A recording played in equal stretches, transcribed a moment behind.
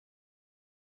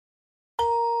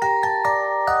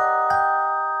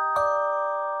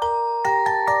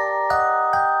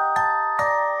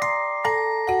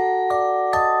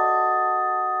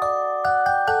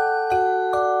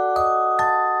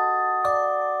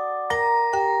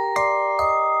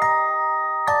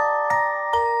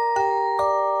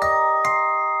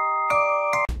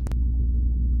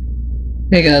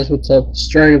Hey guys, what's up? It's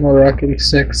Dragon Lord Rock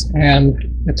 86 and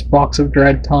it's Box of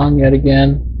Dread time yet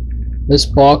again. This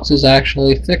box is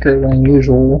actually thicker than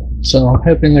usual, so I'm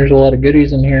hoping there's a lot of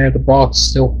goodies in here. The box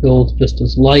still feels just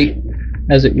as light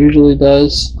as it usually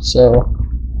does, so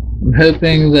I'm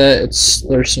hoping that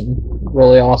there's some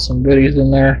really awesome goodies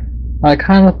in there. I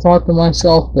kind of thought to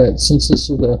myself that since this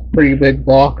is a pretty big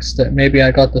box that maybe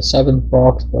I got the 7th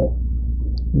box, but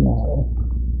no.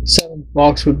 7th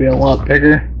box would be a lot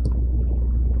bigger.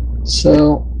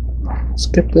 So let's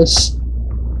get this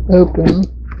open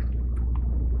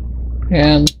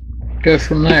and go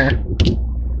from there.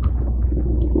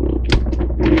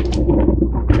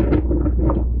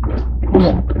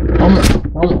 Come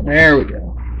on, there we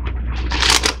go.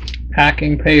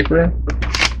 Packing paper.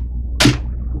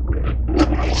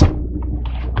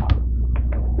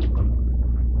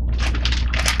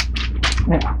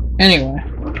 Yeah. Anyway,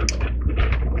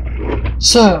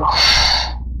 so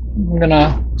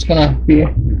it's gonna be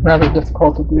rather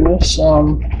difficult to do this.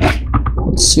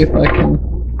 Let's see if I can.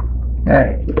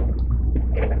 Alright.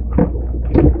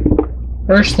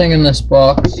 First thing in this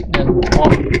box, and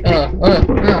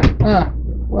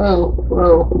whoa.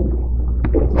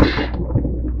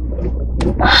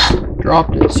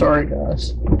 Dropped it, sorry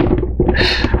guys.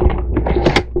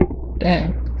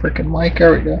 Dang, freaking mic,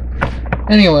 there we go.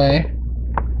 Anyway,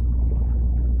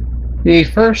 the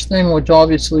first thing, which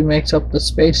obviously makes up the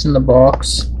space in the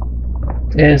box,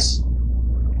 is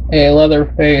a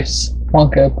Leatherface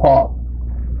Funko Pop.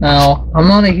 Now, I'm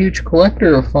not a huge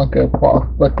collector of Funko Pop,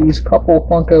 but these couple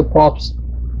Funko Pops,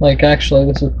 like actually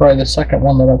this is probably the second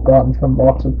one that I've gotten from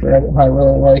Box of Dread, and I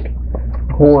really like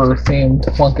horror themed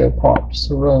Funko Pops.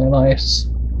 They're really nice.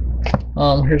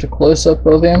 Here's a close-up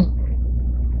of him.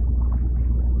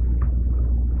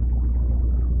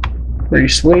 Pretty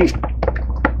sweet.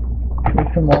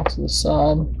 Move him off to the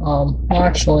side.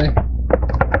 Actually,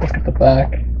 look at the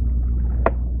back.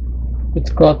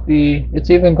 It's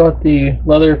even got the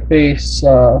Leatherface.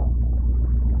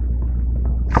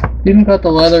 Even got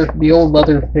the old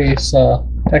Leatherface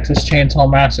Texas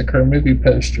Chainsaw Massacre movie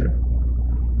poster,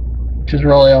 which is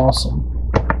really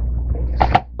awesome.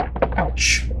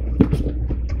 Ouch.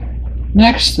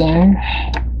 Next thing.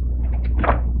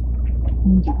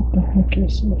 What the heck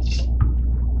is this?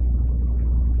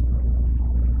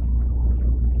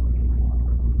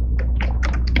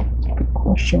 Good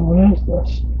question. What is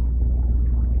this?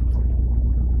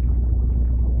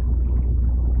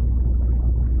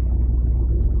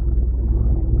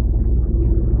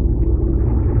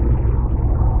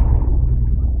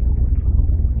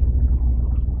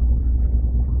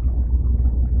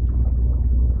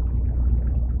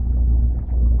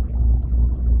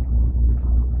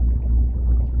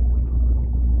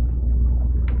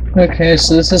 Okay,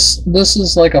 so this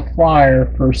is like a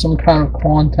flyer for some kind of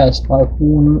contest by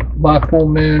full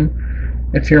moon.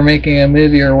 If you're making a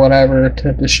movie or whatever,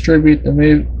 to distribute the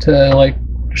movie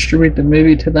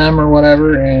to them or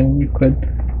whatever, and you could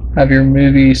have your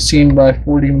movie seen by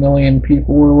 40 million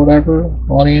people or whatever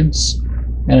audience.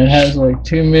 And it has like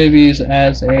 2 movies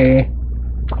as a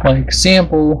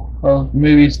sample of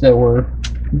movies that were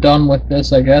done with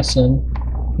this, I guess, and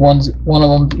one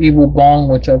of them's Evil Bong,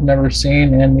 which I've never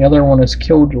seen, and the other one is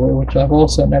Killjoy, which I've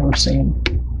also never seen.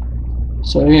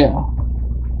 So yeah.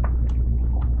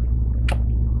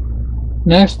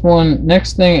 Next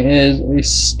thing is a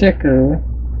sticker,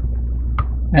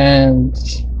 and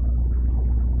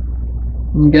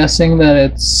I'm guessing that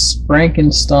it's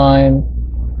Frankenstein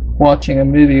watching a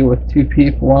movie with 2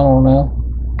 people. I don't know.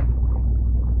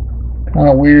 Kind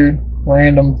of weird,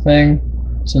 random thing,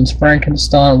 since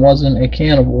Frankenstein wasn't a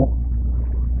cannibal.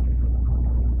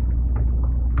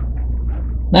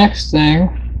 Next thing.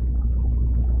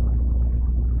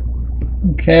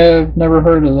 Okay, I've never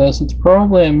heard of this. It's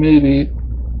probably a movie,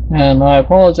 and I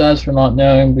apologize for not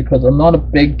knowing because I'm not a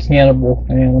big cannibal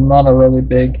fan. I'm not a really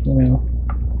big,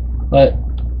 but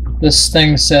this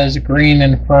thing says Green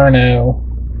Inferno.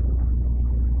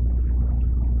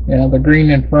 Yeah, the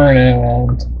Green Inferno,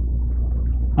 and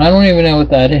I don't even know what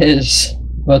that is.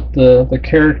 But the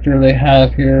character they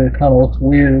have here kind of looks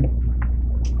weird.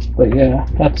 But yeah,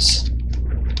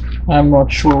 I'm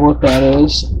not sure what that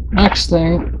is. Next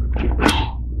thing,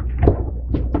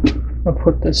 I'll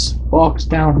put this box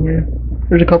down here.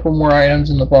 There's a couple more items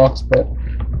in the box, but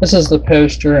this is the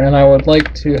poster, and I would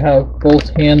like to have both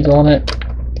hands on it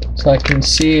so I can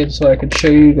see it, so I can show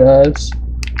you guys.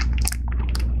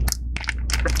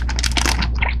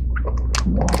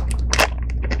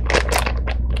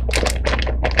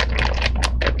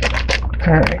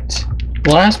 Alright.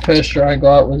 The last poster I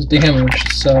got was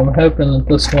damaged, so I'm hoping that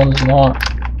this one's not.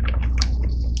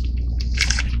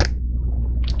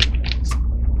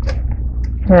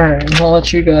 Alright, I'll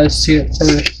let you guys see it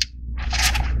first.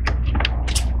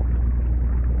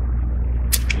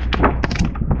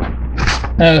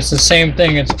 No, it's the same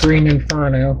thing, it's Green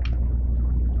Inferno.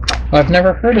 I've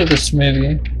never heard of this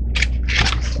movie.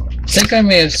 I think I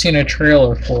may have seen a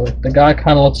trailer for it. The guy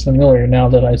kind of looks familiar now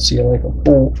that I see like a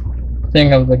full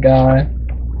thing of the guy.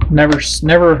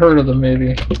 Never heard of the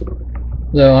movie.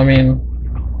 Though, I mean,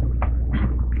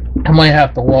 I might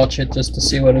have to watch it just to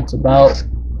see what it's about.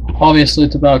 Obviously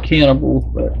it's about cannibals,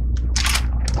 but...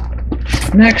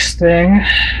 Next thing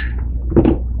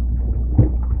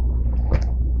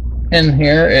in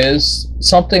here is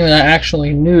something that I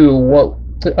actually knew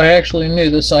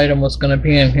this item was going to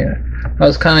be in here. I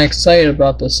was kind of excited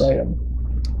about this item.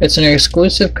 It's an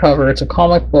exclusive cover, it's a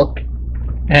comic book,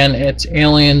 and it's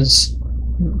Aliens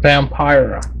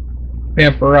Vampirella,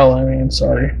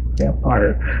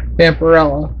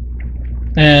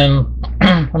 and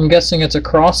I'm guessing it's a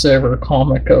crossover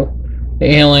comic of the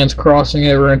aliens crossing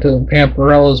over into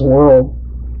Vampirella's world.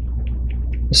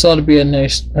 This ought to be a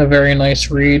very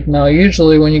nice read. Now,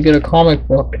 usually when you get a comic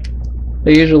book,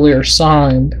 they usually are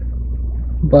signed,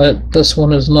 but this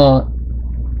one is not.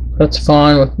 That's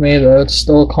fine with me though, it's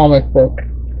still a comic book.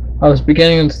 I was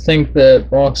beginning to think that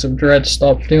Box of Dread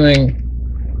stopped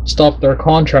their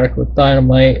contract with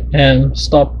Dynamite and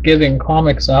stopped giving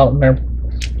comics out in their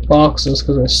boxes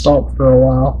because they stopped for a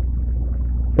while.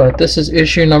 But this is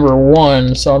issue number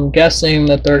 1, so I'm guessing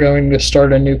that they're going to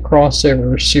start a new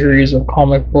crossover series of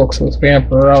comic books with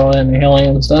Vampirella and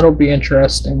Aliens. That'll be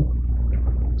interesting,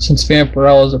 since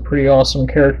Vampirella is a pretty awesome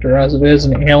character as it is,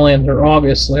 and Aliens are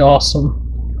obviously awesome.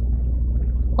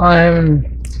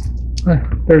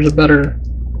 There's a better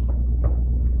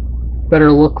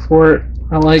look for it.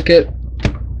 I like it.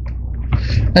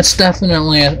 That's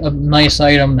definitely a nice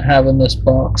item to have in this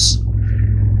box.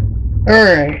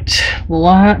 Alright,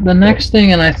 the next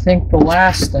thing, and I think the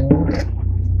last thing.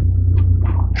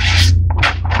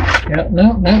 Yeah,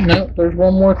 no, there's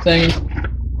one more thing.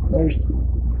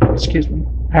 Excuse me.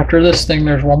 After this thing,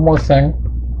 there's one more thing.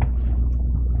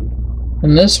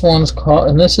 And this one's called,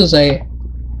 and this is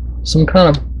some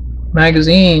kind of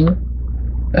magazine.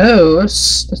 Oh,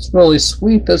 that's really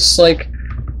sweet. That's like,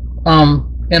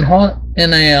 in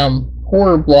a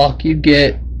horror block, you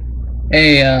get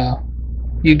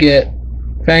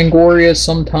Fangoria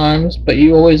sometimes, but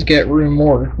you always get Rue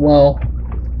Morgue. Well,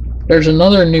 there's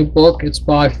another new book. It's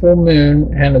by Full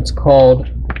Moon, and it's called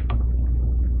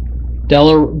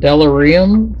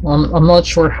Delirium. I'm not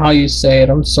sure how you say it.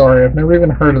 I'm sorry. I've never even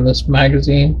heard of this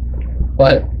magazine,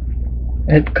 but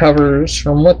it covers,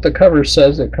 from what the cover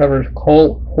says, it covers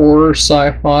cult, horror,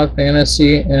 sci-fi,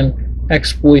 fantasy, and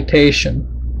exploitation.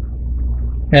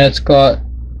 And it's got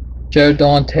Joe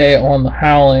Dante on The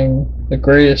Howling, the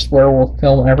greatest werewolf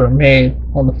film ever made,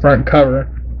 on the front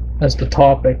cover as the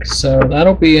topic. So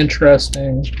that'll be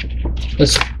interesting.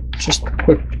 Let's just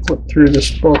quick flip through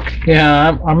this book.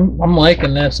 Yeah, I'm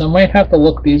liking this. I might have to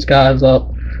look these guys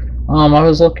up. I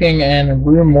was looking, and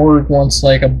Rue Morgue wants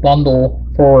like a bundle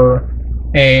for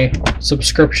a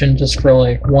subscription just for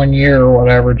like 1 year or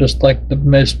whatever, just like the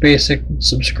most basic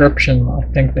subscription. I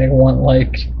think they want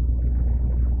like,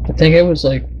 I think it was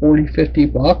like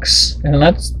 $40-50, and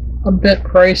that's a bit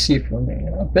pricey for me.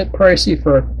 A bit pricey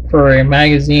for a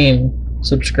magazine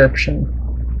subscription.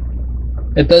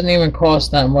 It doesn't even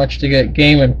cost that much to get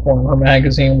Game Informer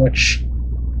magazine, which,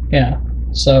 yeah.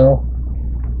 So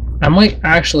I might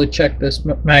actually check this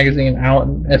magazine out,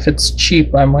 and if it's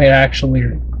cheap, I might actually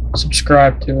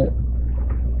subscribe to it.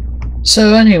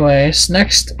 So anyways,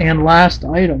 next and last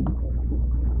item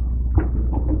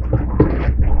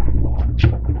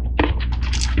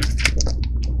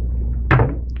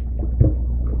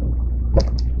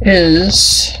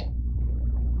is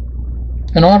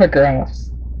an autograph.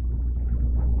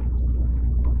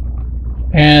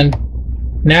 And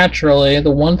naturally,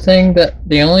 the only thing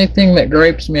that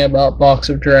gripes me about Box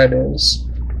of Dread is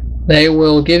they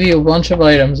will give you a bunch of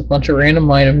items, a bunch of random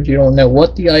items. You don't know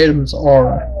what the items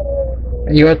are.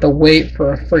 You have to wait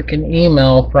for a freaking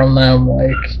email from them,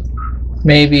 like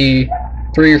maybe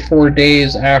 3 or 4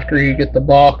 days after you get the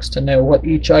box to know what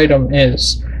each item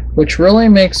is, which really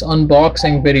makes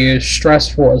unboxing videos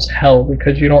stressful as hell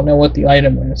because you don't know what the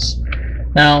item is.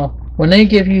 Now, when they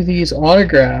give you these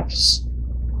autographs,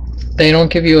 they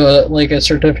don't give you a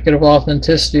certificate of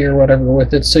authenticity or whatever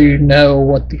with it, so you know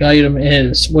what the item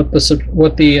is, what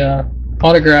the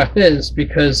autograph is,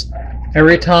 because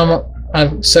every time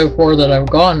so far that I've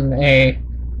gotten a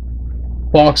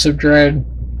Box of Dread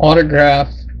autograph,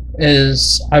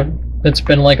 it's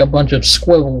been like a bunch of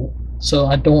squivel, so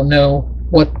I don't know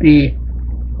what the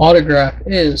autograph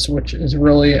is, which is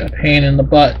really a pain in the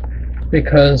butt,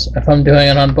 because if I'm doing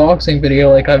an unboxing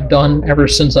video like I've done ever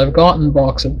since I've gotten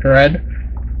Box of Dread,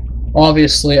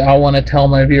 obviously I want to tell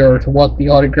my viewers what the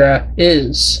autograph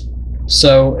is.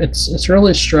 So it's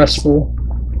really stressful.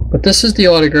 But this is the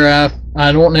autograph.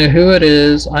 I don't know who it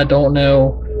is. I don't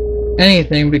know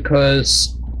anything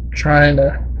because I'm trying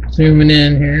to zoom it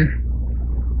in here.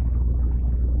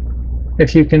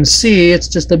 If you can see, it's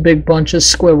just a big bunch of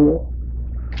squibble.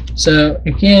 So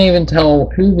you can't even tell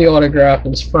who the autograph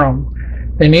is from.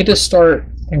 They need to start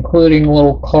including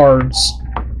little cards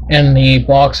in the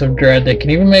Box of Dread. They can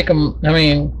even make them, I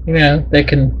mean, you know, they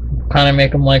can kind of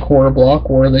make them like Horror Block,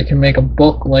 or they can make a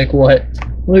book like what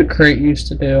Loot Crate used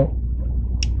to do,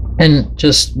 and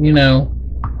just, you know,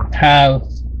 have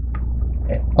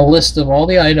a list of all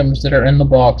the items that are in the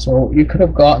box, or you could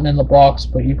have gotten in the box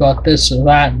but you got this or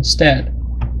that instead,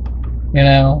 you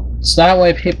know, so that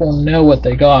way people know what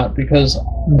they got. Because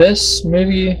this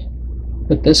movie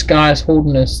that this guy's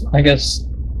holding is, I guess,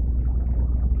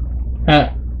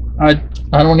 I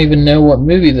don't even know what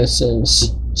movie this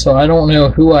is, so I don't know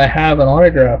who I have an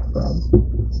autograph from.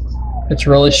 It's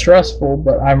really stressful,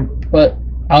 but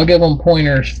I'll give them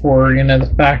pointers for, you know,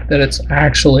 the fact that it's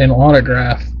actually an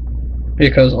autograph,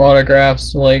 because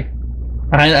autographs, like,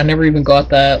 I never even got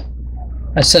that.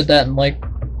 I said that in like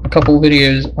a couple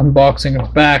videos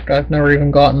unboxing back. I've never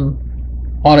even gotten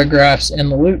autographs in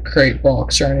the Loot Crate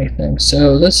box or anything,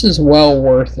 so this is well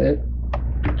worth it.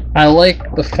 I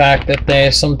like the fact that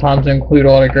they sometimes include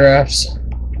autographs.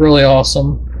 Really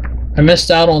awesome. I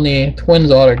missed out on the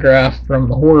Twins autograph from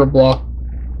the Horror Block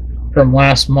from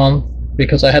last month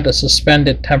because I had to suspend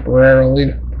it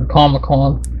temporarily for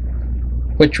Comic-Con,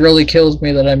 which really kills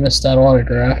me that I missed that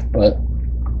autograph. But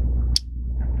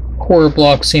Horror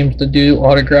Block seems to do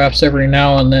autographs every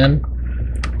now and then,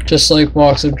 just like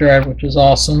Box of Dread, which is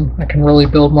awesome. I can really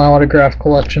build my autograph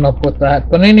collection up with that.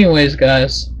 But anyways,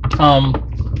 guys,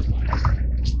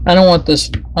 I don't want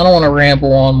to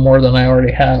ramble on more than I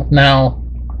already have. Now,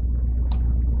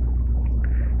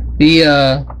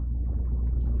 the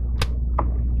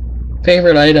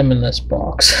favorite item in this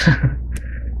box.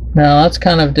 Now, that's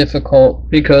kind of difficult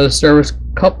because there was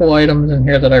a couple items in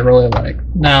here that I really like.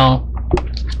 Now,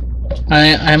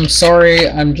 I'm sorry,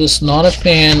 I'm just not a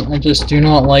fan. I just do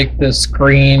not like this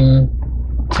green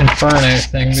Inferno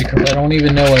thing because I don't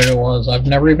even know what it was. I've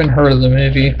never even heard of the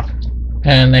movie.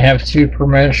 And they have 2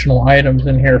 promotional items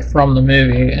in here from the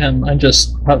movie, and I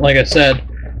just, like I said,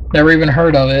 never even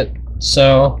heard of it,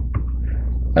 so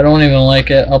I don't even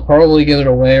like it. I'll probably give it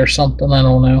away or something, I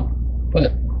don't know.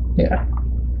 But yeah,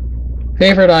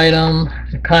 favorite item,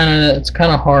 it's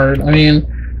kind of hard. I mean,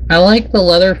 I like the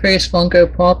Leatherface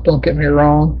Funko Pop, don't get me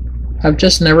wrong. I've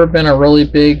just never been a really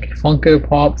big Funko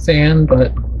Pop fan,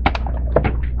 but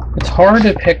it's hard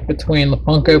to pick between the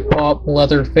Funko Pop,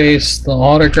 Leatherface, the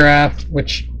autograph,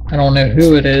 which I don't know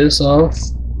who it is of,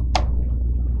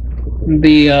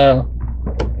 the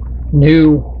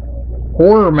new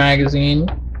horror magazine,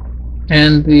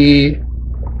 and the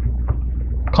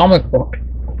comic book.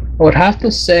 I would have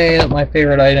to say that my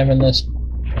favorite item in this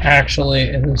actually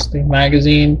is the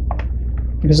magazine,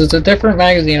 because it's a different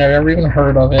magazine. I've never even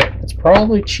heard of it. It's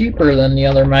probably cheaper than the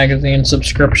other magazine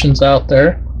subscriptions out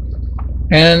there.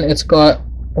 And it's got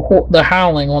the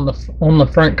Howling on the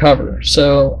front cover,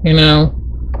 so, you know,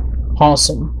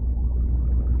 awesome.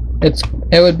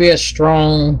 It would be a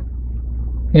strong,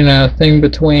 you know, thing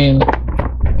between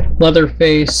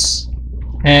Leatherface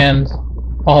and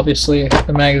obviously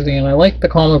the magazine. I like the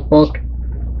comic book,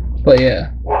 but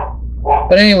yeah.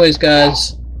 But anyways,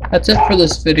 guys, that's it for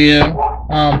this video.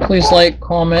 Please like,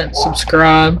 comment,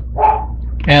 subscribe.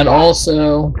 And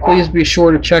also, please be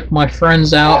sure to check my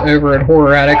friends out over at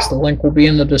Horror Addicts. The link will be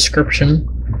in the description.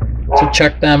 So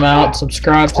check them out,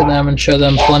 subscribe to them, and show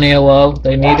them plenty of love.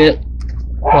 They need it.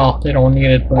 Well, they don't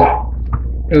need it, but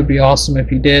it would be awesome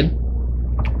if you did.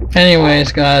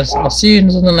 Anyways, guys, I'll see you in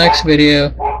the next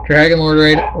video. Dragon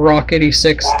Lord Rock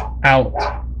 86 out.